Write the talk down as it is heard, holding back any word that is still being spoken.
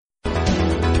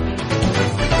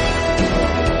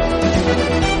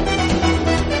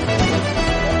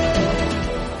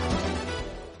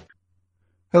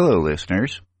Hello,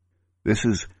 listeners. This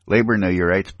is Labor Know Your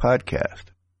Rights podcast,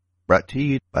 brought to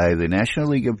you by the National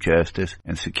League of Justice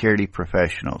and Security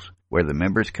Professionals, where the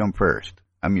members come first.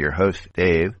 I'm your host,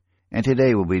 Dave, and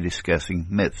today we'll be discussing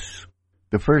myths.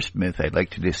 The first myth I'd like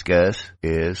to discuss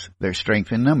is their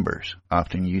strength in numbers,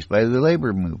 often used by the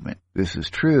labor movement. This is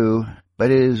true,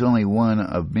 but it is only one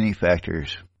of many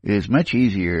factors. It is much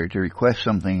easier to request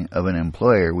something of an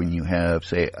employer when you have,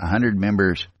 say, 100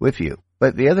 members with you.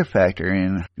 But the other factor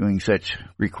in doing such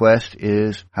request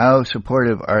is how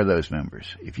supportive are those members.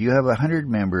 If you have 100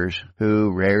 members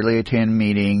who rarely attend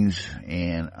meetings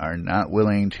and are not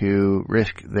willing to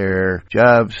risk their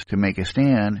jobs to make a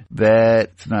stand,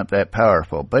 that's not that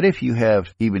powerful. But if you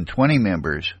have even 20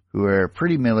 members who are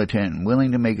pretty militant and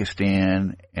willing to make a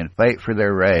stand and fight for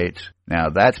their rights, now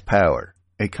that's power.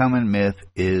 A common myth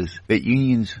is that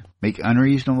unions make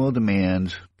unreasonable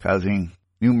demands, causing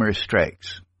numerous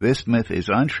strikes. This myth is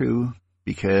untrue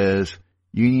because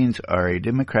unions are a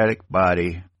democratic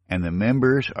body and the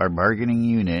members, our bargaining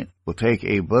unit, will take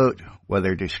a vote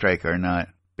whether to strike or not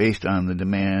based on the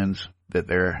demands that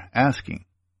they're asking.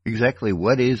 Exactly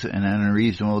what is an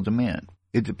unreasonable demand?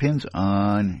 It depends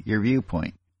on your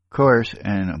viewpoint. Of course,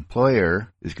 an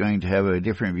employer is going to have a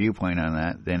different viewpoint on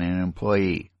that than an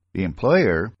employee. The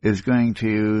employer is going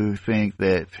to think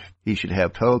that he should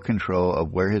have total control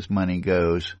of where his money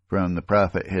goes from the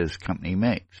profit his company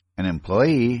makes. An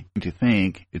employee is going to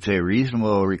think it's a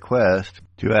reasonable request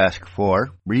to ask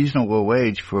for reasonable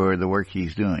wage for the work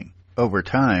he's doing. Over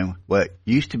time, what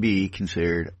used to be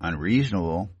considered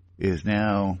unreasonable is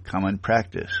now common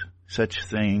practice. Such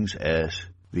things as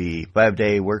the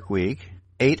 5-day work week,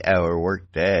 8-hour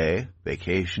work day,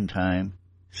 vacation time,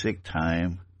 sick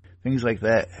time, things like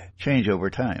that change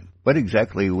over time. What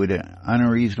exactly would an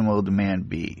unreasonable demand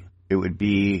be? It would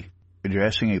be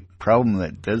addressing a problem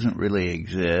that doesn't really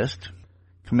exist,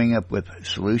 coming up with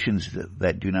solutions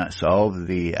that do not solve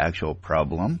the actual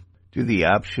problem. Do the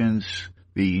options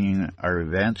the union are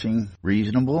advancing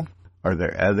reasonable? Are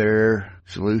there other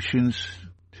solutions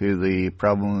to the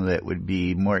problem that would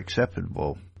be more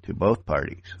acceptable to both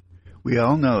parties? We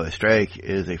all know a strike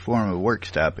is a form of work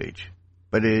stoppage,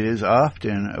 but it is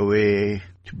often a way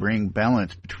to bring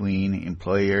balance between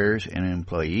employers and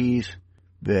employees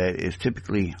that is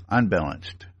typically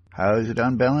unbalanced. How is it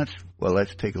unbalanced? Well,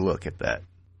 let's take a look at that.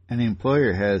 An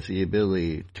employer has the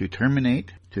ability to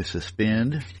terminate, to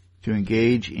suspend, to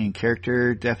engage in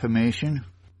character defamation,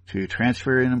 to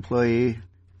transfer an employee,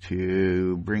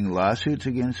 to bring lawsuits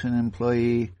against an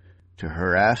employee, to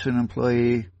harass an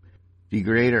employee,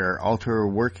 degrade or alter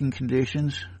working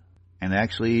conditions, and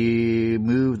actually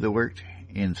move the work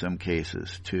in some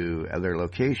cases to other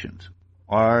locations,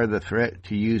 or the threat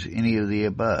to use any of the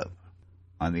above.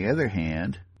 On the other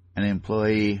hand, an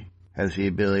employee has the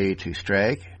ability to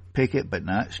strike, picket but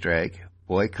not strike,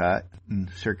 boycott in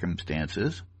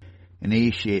circumstances,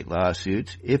 initiate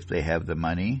lawsuits if they have the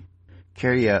money,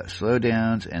 carry out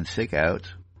slowdowns and sick-outs,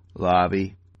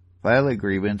 lobby, file a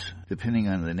grievance, depending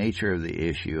on the nature of the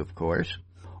issue, of course,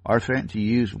 or threaten to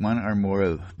use one or more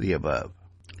of the above.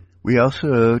 We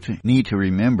also need to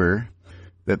remember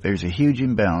that there's a huge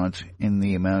imbalance in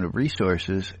the amount of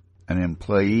resources an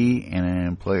employee and an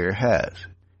employer has.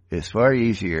 It's far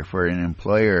easier for an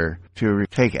employer to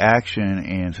take action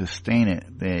and sustain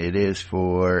it than it is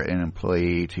for an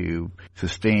employee to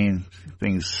sustain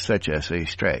things such as a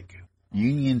strike.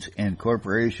 Unions and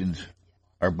corporations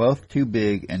are both too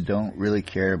big and don't really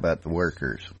care about the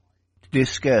workers. To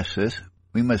discuss this,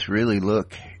 we must really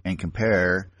look and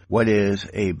compare what is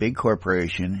a big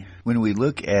corporation. When we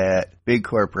look at big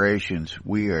corporations,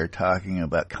 we are talking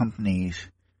about companies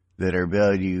that are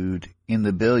valued in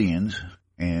the billions.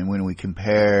 And when we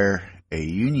compare a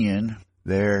union,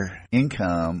 their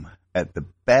income at the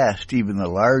best, even the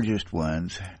largest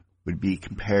ones, would be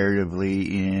comparatively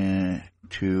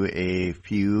to a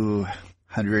few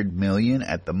 $100 million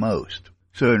at the most.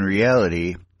 So in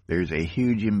reality, there's a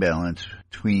huge imbalance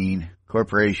between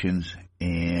corporations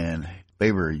and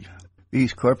labor.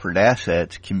 These corporate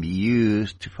assets can be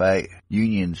used to fight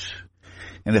unions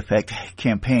and affect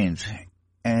campaigns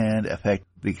and affect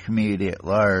the community at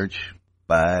large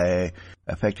by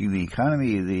affecting the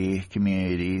economy of the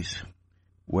communities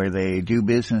where they do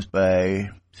business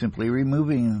by simply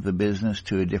removing the business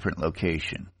to a different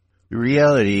location. The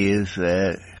reality is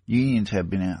that unions have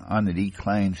been on the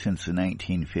decline since the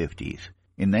 1950s.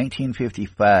 In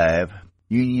 1955,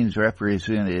 unions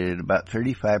represented about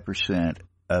 35%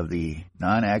 of the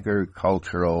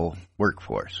non-agricultural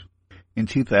workforce. In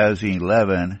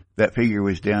 2011, that figure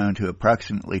was down to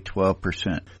approximately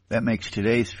 12%. That makes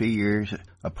today's figures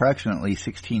approximately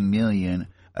 16 million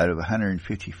out of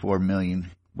 154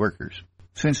 million workers.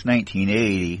 Since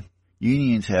 1980,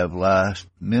 unions have lost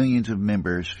millions of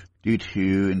members due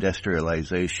to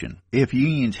industrialization. If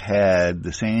unions had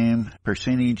the same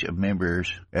percentage of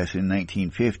members as in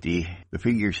 1950, the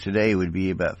figures today would be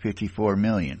about 54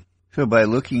 million. So by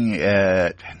looking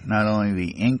at not only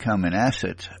the income and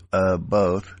assets of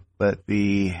both, but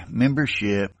the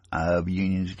membership of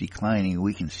unions declining,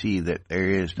 we can see that there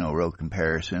is no real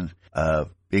comparison of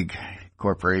big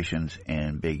corporations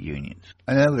and big unions.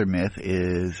 Another myth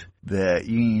is that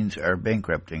unions are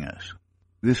bankrupting us.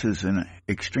 This is an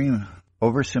extreme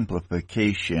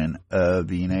oversimplification of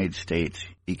the United States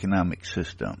economic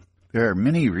system. There are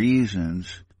many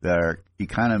reasons that our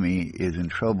economy is in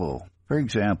trouble. For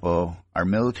example, our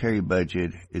military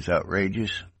budget is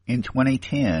outrageous. In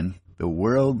 2010, the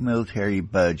world military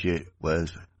budget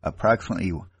was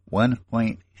approximately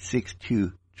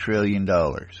 $1.62 trillion.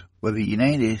 Well, the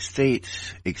United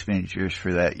States expenditures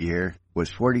for that year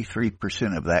was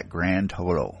 43% of that grand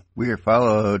total. We are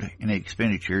followed in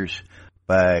expenditures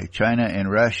by China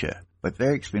and Russia, but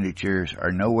their expenditures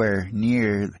are nowhere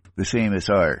near the same as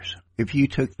ours. If you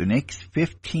took the next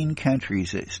 15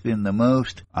 countries that spend the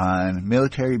most on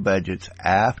military budgets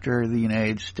after the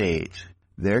United States,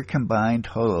 their combined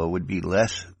total would be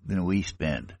less than we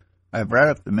spend. I brought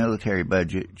up the military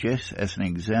budget just as an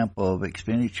example of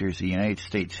expenditures the United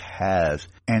States has,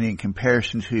 and in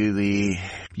comparison to the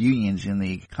unions in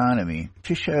the economy,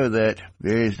 to show that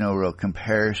there is no real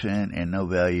comparison and no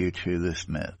value to this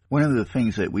myth. One of the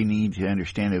things that we need to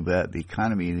understand about the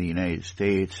economy in the United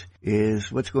States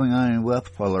is what's going on in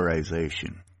wealth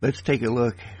polarization. Let's take a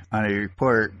look on a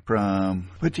report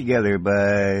put together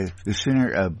by the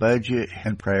Center of Budget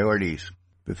and Priorities.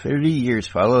 The 30 years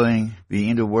following the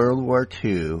end of World War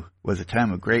II was a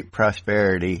time of great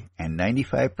prosperity, and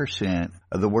 95%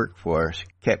 of the workforce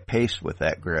kept pace with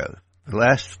that growth. The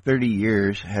last 30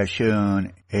 years has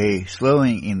shown a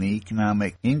slowing in the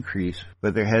economic increase,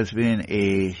 but there has been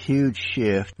a huge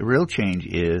shift. The real change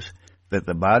is that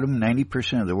the bottom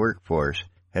 90% of the workforce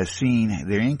has seen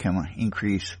their income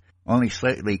increase only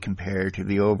slightly compared to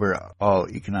the overall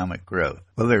economic growth,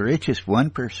 while the richest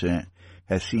 1%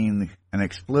 has seen an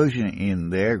explosion in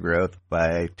their growth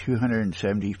by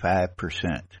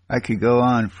 275%. I could go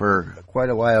on for quite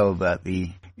a while about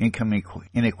the income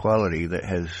inequality that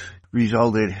has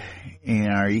resulted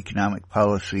in our economic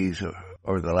policies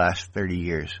over the last 30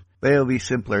 years. But it'll be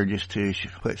simpler just to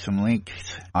put some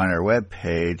links on our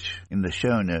webpage in the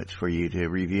show notes for you to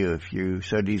review if you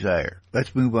so desire.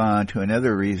 Let's move on to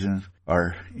another reason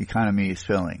our economy is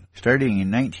failing. Starting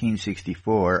in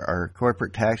 1964, our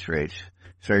corporate tax rates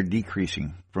started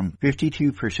decreasing from 52%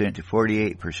 to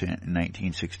 48% in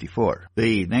 1964.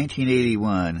 The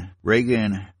 1981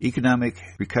 Reagan Economic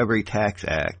Recovery Tax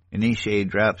Act initiated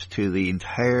drops to the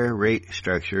entire rate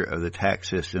structure of the tax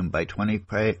system by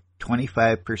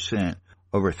 25%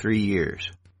 over 3 years.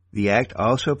 The act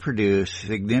also produced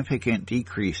significant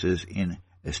decreases in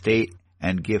estate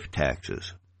and gift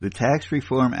taxes. The Tax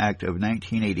Reform Act of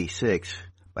 1986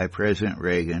 by President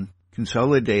Reagan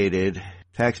consolidated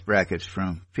tax brackets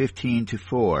from 15 to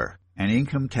 4, and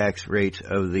income tax rates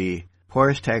of the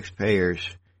poorest taxpayers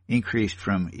increased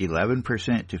from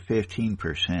 11% to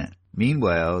 15%.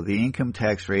 Meanwhile, the income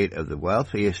tax rate of the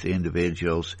wealthiest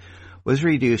individuals was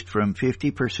reduced from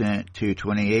 50% to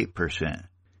 28%.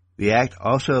 The act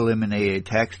also eliminated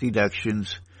tax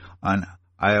deductions on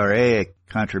IRA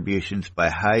contributions by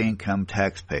high-income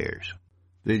taxpayers.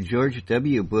 The George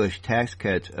W. Bush tax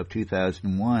cuts of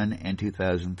 2001 and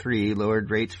 2003 lowered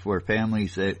rates for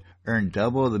families that earned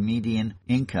double the median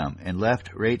income and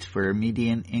left rates for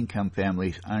median income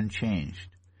families unchanged.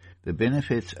 The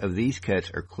benefits of these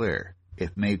cuts are clear.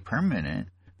 If made permanent,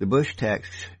 the Bush tax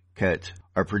cuts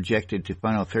are projected to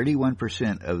funnel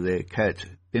 31% of the cuts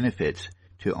benefits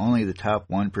to only the top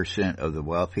 1% of the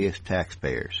wealthiest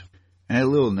taxpayers. And a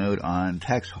little note on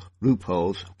tax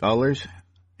loopholes. Dollars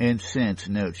and cents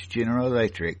notes General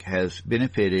Electric has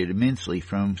benefited immensely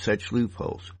from such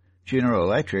loopholes. General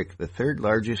Electric, the third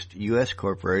largest U.S.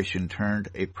 corporation, turned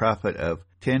a profit of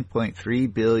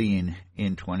 $10.3 billion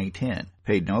in 2010,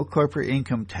 paid no corporate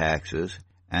income taxes,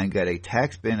 and got a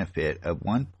tax benefit of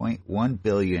 $1.1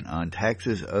 billion on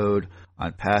taxes owed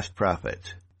on past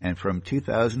profits. And from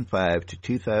 2005 to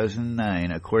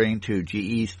 2009, according to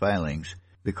GE's filings,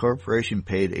 the corporation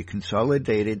paid a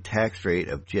consolidated tax rate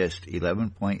of just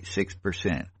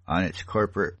 11.6% on its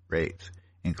corporate rates,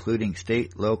 including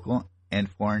state, local, and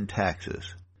foreign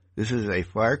taxes. This is a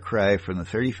far cry from the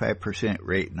 35%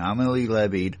 rate nominally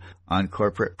levied on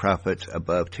corporate profits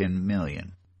above $10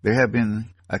 million. There have been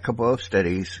a couple of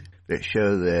studies that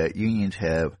show that unions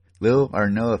have little or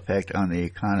no effect on the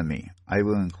economy. I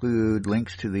will include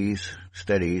links to these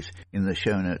studies in the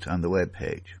show notes on the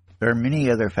webpage. There are many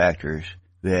other factors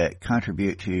that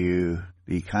contribute to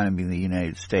the economy in the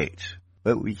United States,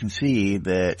 but we can see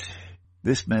that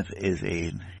this myth is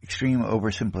an extreme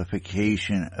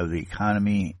oversimplification of the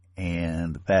economy,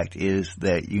 and the fact is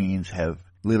that unions have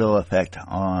little effect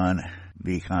on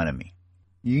the economy.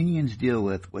 Unions deal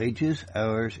with wages,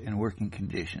 hours, and working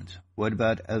conditions. What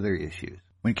about other issues?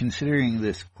 When considering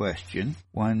this question,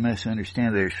 one must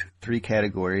understand there's three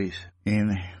categories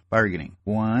in bargaining.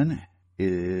 One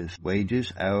is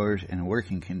wages, hours, and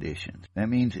working conditions. That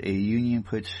means a union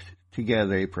puts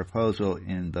together a proposal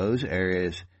in those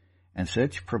areas, and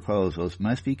such proposals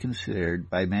must be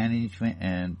considered by management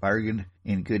and bargained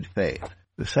in good faith.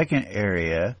 The second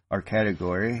area or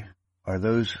category are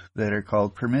those that are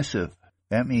called permissive.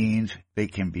 That means they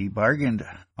can be bargained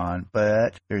on,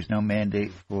 but there's no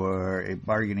mandate for a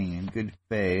bargaining in good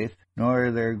faith, nor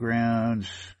are there grounds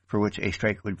for which a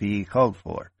strike would be called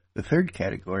for. The third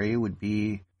category would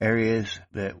be areas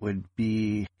that would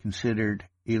be considered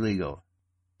illegal.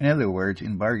 In other words,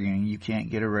 in bargaining, you can't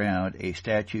get around a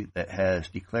statute that has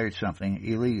declared something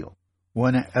illegal.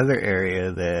 One other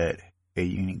area that a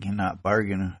union cannot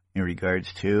bargain in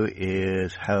regards to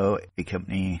is how a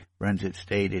company runs its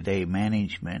day-to-day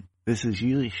management. This is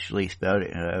usually spelled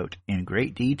out in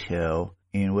great detail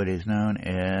in what is known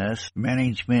as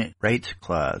Management Rights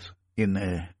Clause in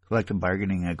the collective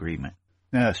bargaining agreement.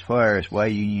 Now, as far as why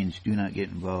unions do not get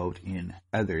involved in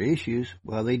other issues,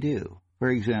 well, they do. For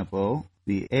example,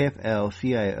 the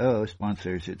AFL-CIO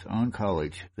sponsors its own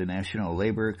college, the National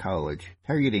Labor College,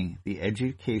 targeting the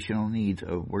educational needs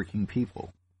of working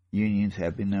people. Unions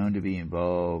have been known to be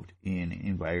involved in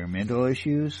environmental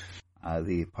issues.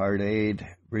 The apartheid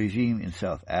regime in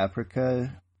South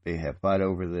Africa, they have fought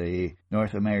over the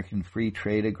North American Free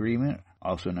Trade Agreement,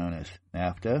 also known as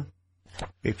NAFTA.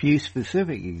 A few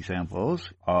specific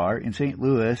examples are, in St.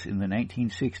 Louis in the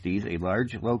 1960s, a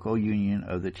large local union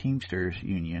of the Teamsters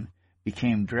Union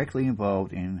became directly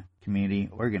involved in community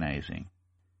organizing.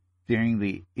 During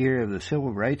the era of the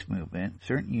Civil Rights Movement,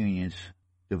 certain unions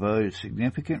devoted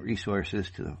significant resources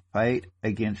to the fight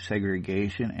against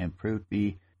segregation and proved to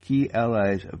be key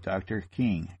allies of Dr.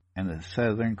 King and the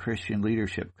Southern Christian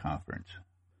Leadership Conference.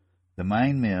 The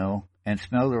Mine Mill and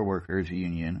Smelter Workers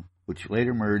Union, which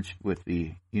later merged with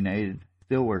the United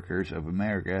Steelworkers of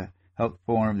America, helped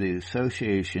form the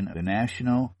Association of the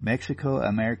National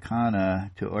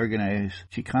Mexico-Americana to organize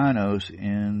Chicanos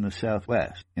in the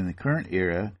Southwest. In the current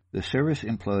era, the Service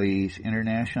Employees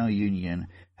International Union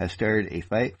has started a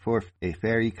fight for a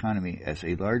fair economy as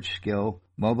a large-scale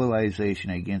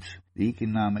mobilization against the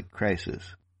economic crisis.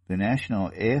 The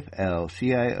national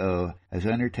AFL-CIO has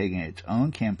undertaken its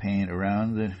own campaign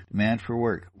around the demand for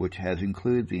work, which has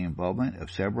included the involvement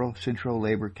of several central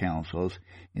labor councils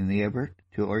in the effort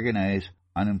to organize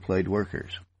unemployed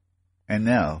workers. And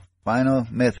now, final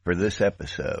myth for this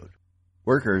episode.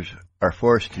 Workers are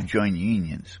forced to join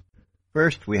unions.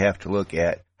 First, we have to look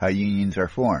at how unions are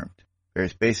formed.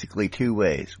 There's basically two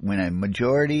ways. When a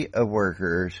majority of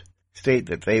workers state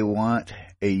that they want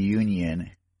a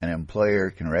union, an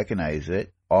employer can recognize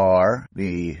it, or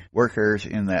the workers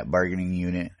in that bargaining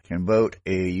unit can vote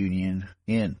a union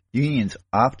in. Unions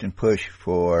often push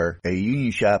for a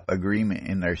union shop agreement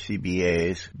in their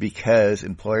CBAs because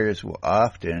employers will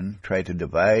often try to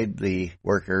divide the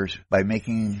workers by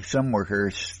making some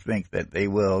workers think that they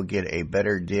will get a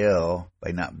better deal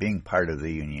by not being part of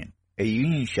the union. A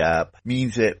union shop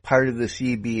means that part of the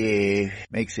CBA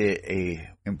makes it a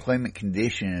employment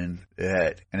condition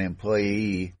that an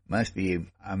employee must be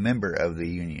a member of the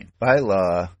union. By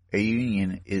law, a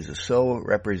union is the sole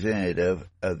representative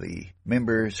of the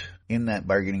members in that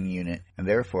bargaining unit, and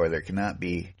therefore there cannot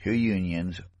be two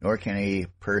unions, nor can a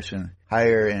person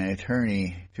hire an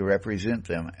attorney to represent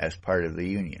them as part of the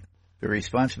union. The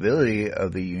responsibility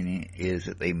of the union is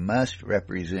that they must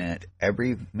represent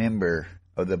every member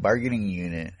of the bargaining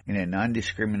unit in a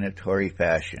non-discriminatory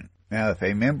fashion. Now, if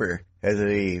a member has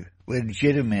a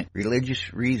legitimate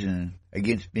religious reason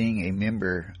against being a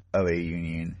member of a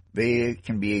union, they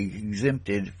can be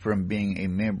exempted from being a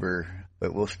member,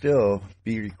 but will still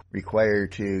be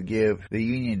required to give the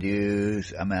union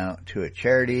dues amount to a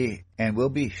charity and will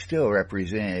be still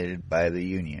represented by the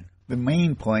union. The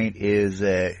main point is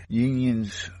that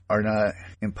unions are not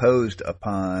imposed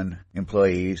upon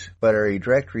employees, but are a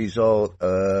direct result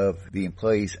of the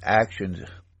employee's actions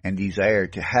and desire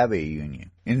to have a union.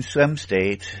 In some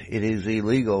states, it is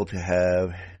illegal to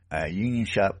have union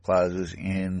shop clauses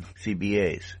in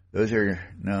CBAs. Those are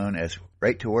known as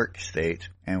right-to-work states,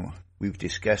 and we've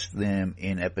discussed them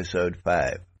in episode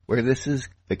 5. Where this is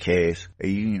the case, a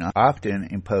union often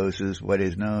imposes what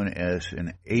is known as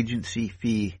an agency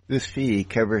fee. This fee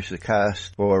covers the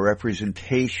cost for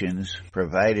representations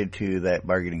provided to that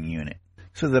bargaining unit.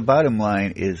 So the bottom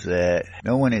line is that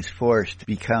no one is forced to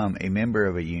become a member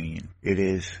of a union. It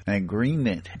is an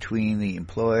agreement between the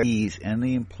employees and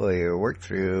the employer worked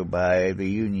through by the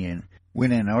union.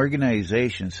 When an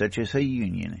organization such as a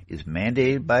union is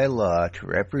mandated by law to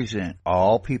represent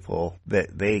all people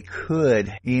that they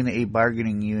could in a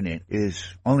bargaining unit, it is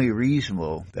only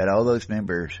reasonable that all those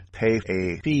members pay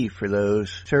a fee for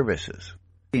those services.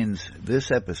 In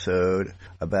this episode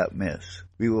about myths,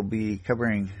 we will be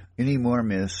covering any more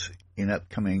myths in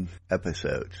upcoming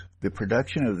episodes. The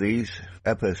production of these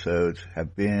episodes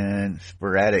have been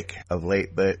sporadic of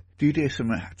late, but due to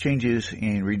some changes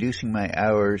in reducing my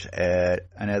hours at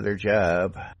another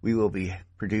job, we will be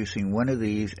producing one of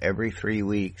these every 3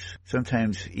 weeks,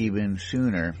 sometimes even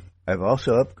sooner. I've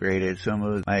also upgraded some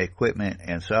of my equipment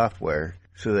and software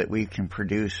so that we can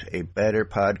produce a better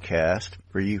podcast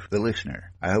for you, the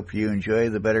listener. I hope you enjoy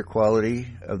the better quality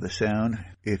of the sound.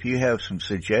 If you have some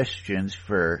suggestions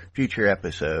for future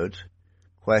episodes,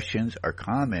 questions, or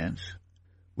comments,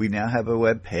 we now have a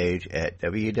webpage at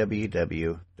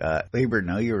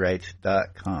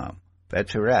www.laborknowyourrights.com.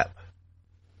 That's a wrap.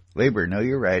 Labor Know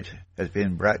Your Rights has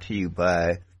been brought to you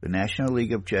by the National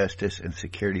League of Justice and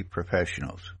Security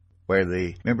Professionals, where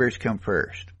the members come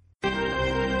first.